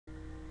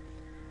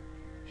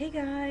Hey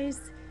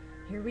guys,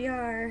 here we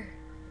are,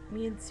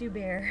 me and Sue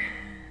Bear.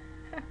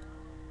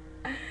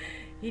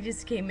 He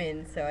just came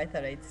in, so I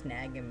thought I'd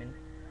snag him and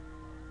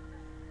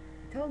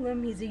told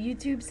him he's a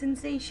YouTube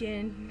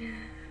sensation.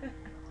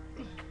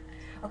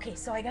 Okay,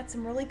 so I got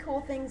some really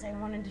cool things I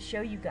wanted to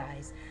show you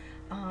guys.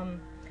 Um,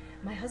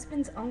 my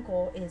husband's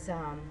uncle is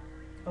a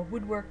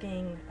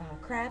woodworking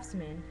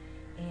craftsman,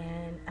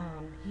 and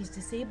he's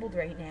disabled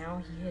right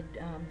now. He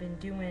had been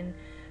doing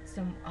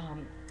some,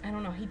 I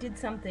don't know, he did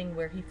something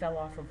where he fell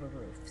off of a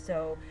roof.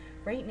 So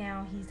right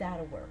now he's out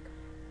of work.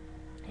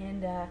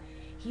 And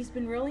he's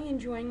been really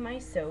enjoying my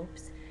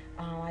soaps.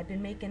 I've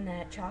been making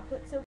that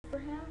chocolate soap for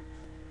him.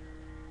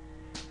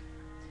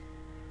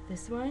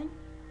 This one.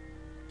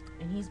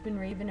 And he's been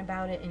raving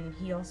about it, and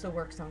he also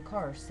works on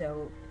cars,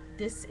 so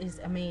this is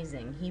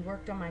amazing. He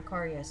worked on my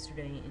car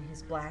yesterday, and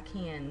his black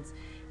hands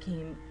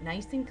came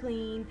nice and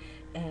clean,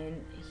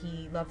 and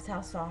he loves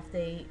how soft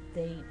they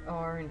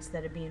are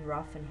instead of being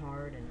rough and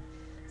hard. And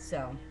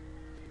so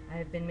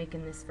I've been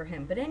making this for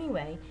him. But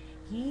anyway,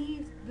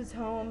 he was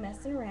home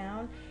messing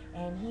around,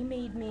 and he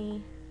made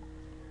me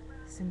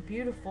some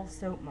beautiful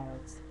soap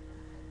molds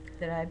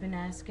that I've been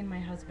asking my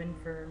husband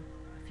for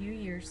a few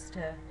years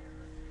to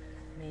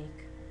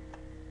make.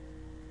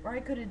 Or I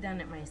could have done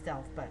it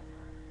myself, but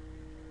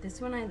this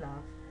one I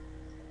love.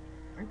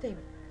 Aren't they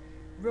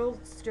real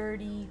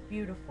sturdy,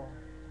 beautiful?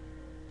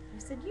 I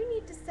said, you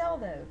need to sell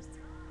those.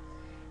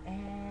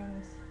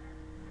 And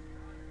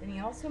then he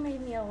also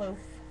made me a loaf,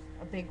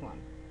 a big one.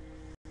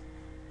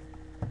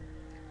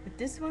 But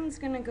this one's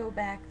going to go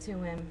back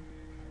to him.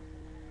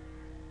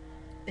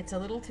 It's a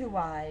little too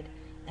wide,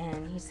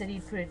 and he said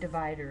he'd put a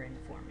divider in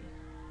for me.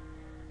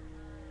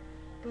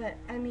 But,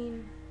 I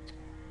mean,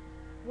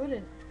 what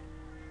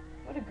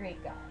a great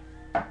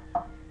guy.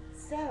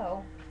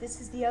 So, this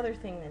is the other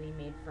thing that he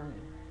made for me.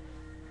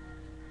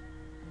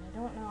 And I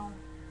don't know.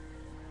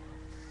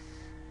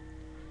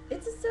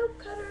 It's a soap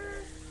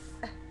cutter.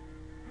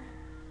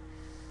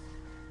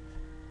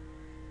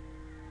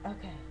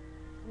 Okay,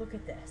 look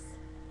at this.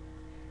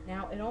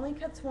 Now, it only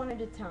cuts one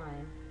at a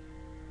time.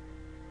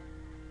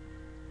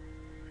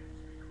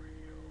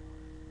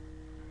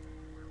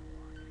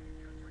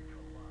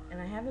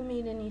 And I haven't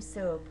made any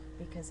soap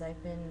because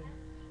I've been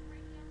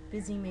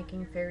busy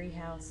making fairy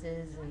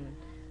houses and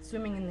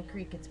swimming in the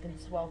creek. It's been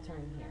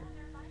sweltering here.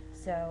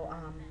 So,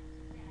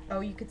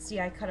 oh, you could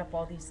see I cut up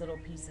all these little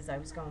pieces. I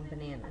was going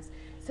bananas.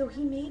 So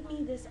he made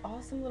me this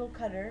awesome little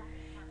cutter,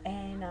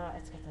 and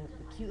it's got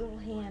the cute little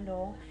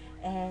handle,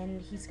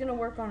 and he's going to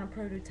work on a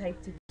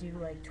prototype to do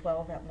like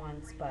 12 at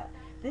once, but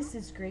this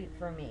is great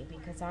for me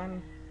because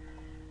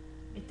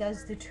it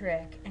does the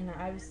trick, and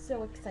I was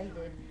so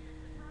excited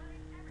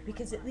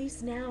because at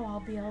least now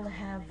I'll be able to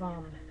have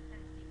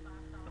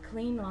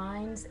clean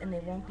lines, and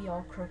they won't be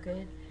all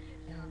crooked.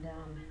 And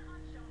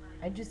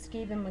I just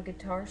gave him a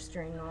guitar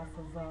string off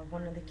of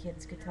one of the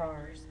kids'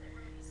 guitars,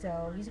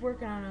 so he's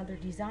working on other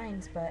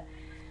designs. But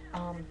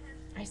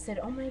I said,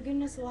 oh my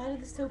goodness, a lot of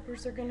the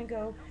soapers are gonna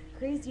go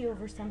crazy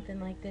over something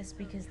like this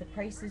because the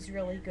price is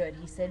really good.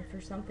 He said for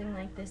something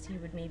like this he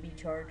would maybe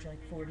charge like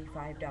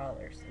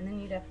 $45, and then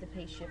you'd have to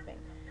pay shipping.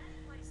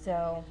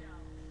 So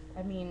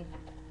I mean,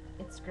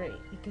 it's great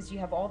because you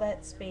have all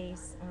that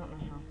space. I don't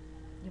know how.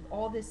 You have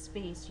all this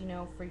space, you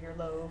know, for your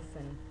loaf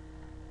and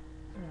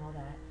all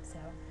that.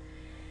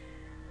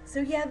 So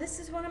yeah, this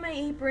is one of my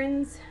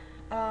aprons.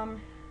 I'll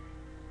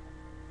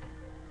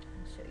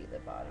show you the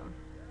bottom.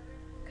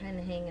 Kind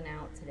of hanging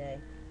out today.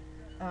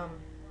 I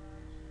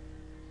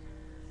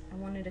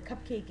wanted a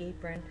cupcake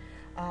apron.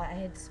 I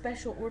had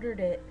special ordered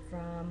it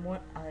from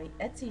an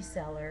Etsy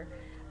seller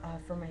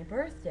for my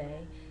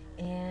birthday,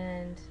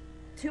 and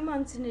 2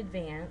 months in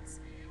advance,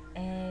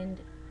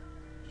 and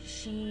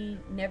she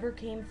never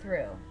came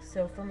through.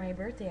 So for my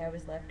birthday I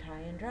was left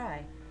high and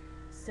dry.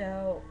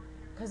 So,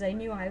 because I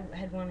knew I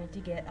had wanted to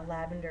get a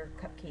lavender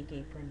cupcake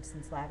apron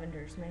since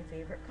lavender is my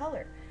favorite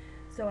color.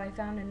 So I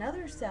found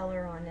another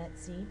seller on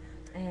Etsy,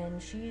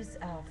 and she's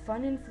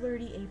Fun and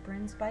Flirty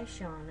Aprons by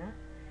Shawna,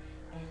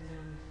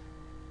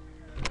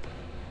 and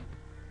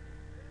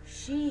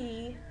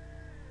she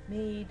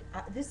made,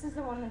 this is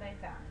the one that I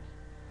found.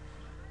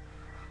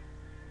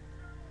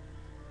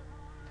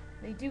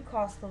 They do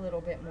cost a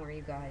little bit more,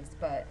 you guys,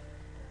 but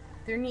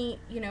they're neat,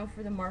 you know,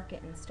 for the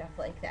market and stuff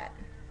like that.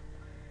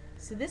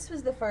 So this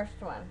was the first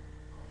one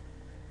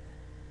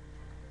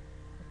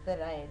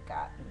that I had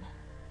gotten.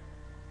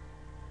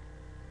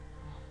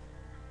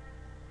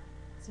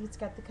 See, it's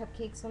got the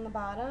cupcakes on the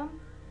bottom,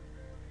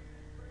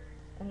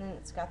 and then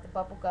it's got the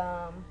bubble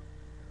gum,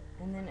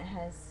 and then it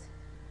has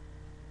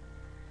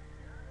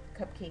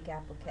the cupcake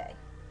applique.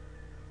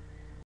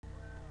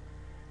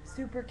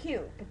 Super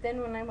cute. But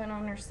then when I went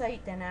on her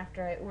site, then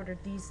after I ordered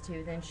these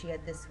two, then she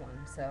had this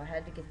one, so I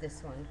had to get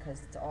this one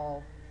because it's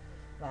all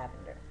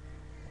lavender.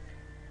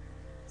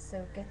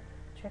 So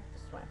check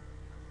this one.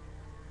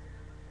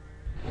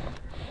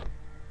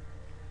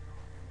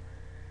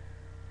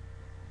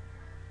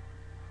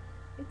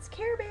 It's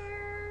Care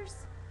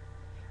Bears.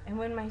 And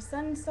when my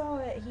son saw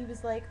it, he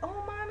was like,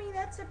 oh mommy,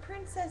 that's a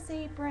princess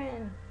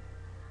apron.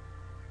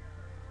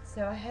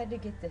 So I had to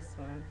get this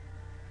one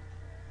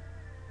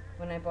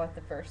when I bought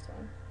the first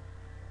one.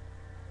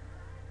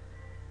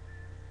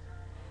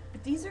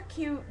 But these are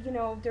cute, you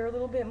know, they're a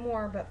little bit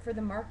more, but for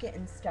the market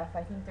and stuff,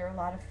 I think they're a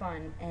lot of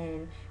fun.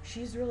 And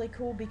she's really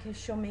cool because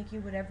she'll make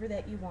you whatever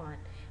that you want.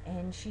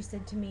 And she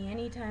said to me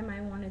anytime I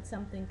wanted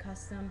something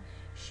custom,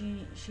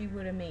 she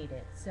would have made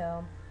it.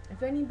 So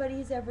if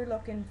anybody's ever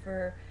looking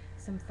for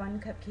some fun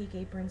cupcake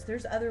aprons,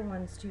 there's other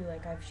ones too,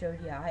 like I've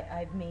showed you.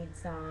 I've made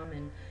some,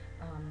 and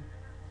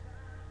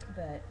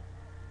but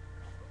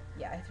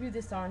yeah, I threw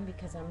this on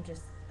because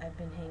I've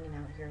been hanging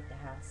out here at the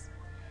house.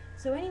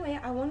 So anyway,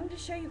 I wanted to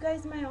show you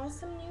guys my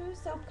awesome new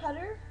soap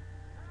cutter,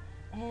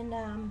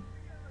 and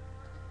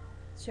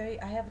show you.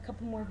 I have a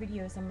couple more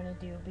videos I'm gonna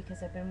do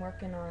because I've been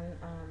working on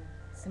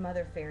some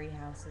other fairy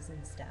houses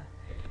and stuff.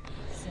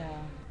 So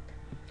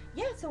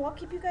yeah, so I'll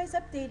keep you guys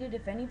updated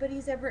if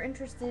anybody's ever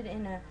interested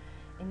in a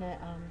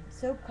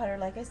soap cutter.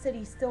 Like I said,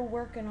 he's still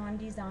working on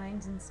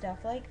designs and stuff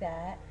like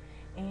that,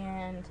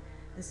 and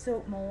the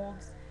soap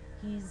molds.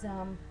 He's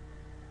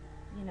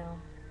you know,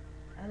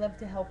 I love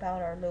to help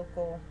out our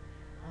local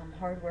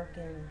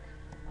hardworking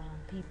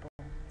people.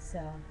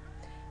 So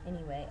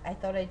anyway, I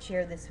thought I'd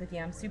share this with you.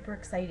 I'm super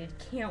excited.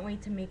 Can't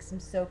wait to make some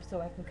soap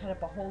so I can cut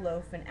up a whole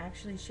loaf and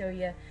actually show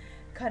you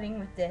cutting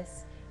with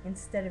this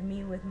instead of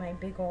me with my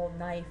big old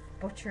knife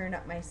butchering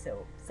up my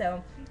soap.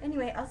 So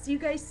anyway, I'll see you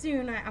guys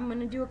soon. I'm going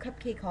to do a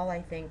cupcake haul,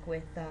 I think,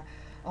 with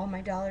all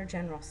my Dollar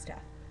General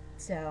stuff.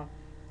 So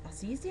I'll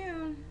see you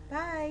soon.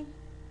 Bye.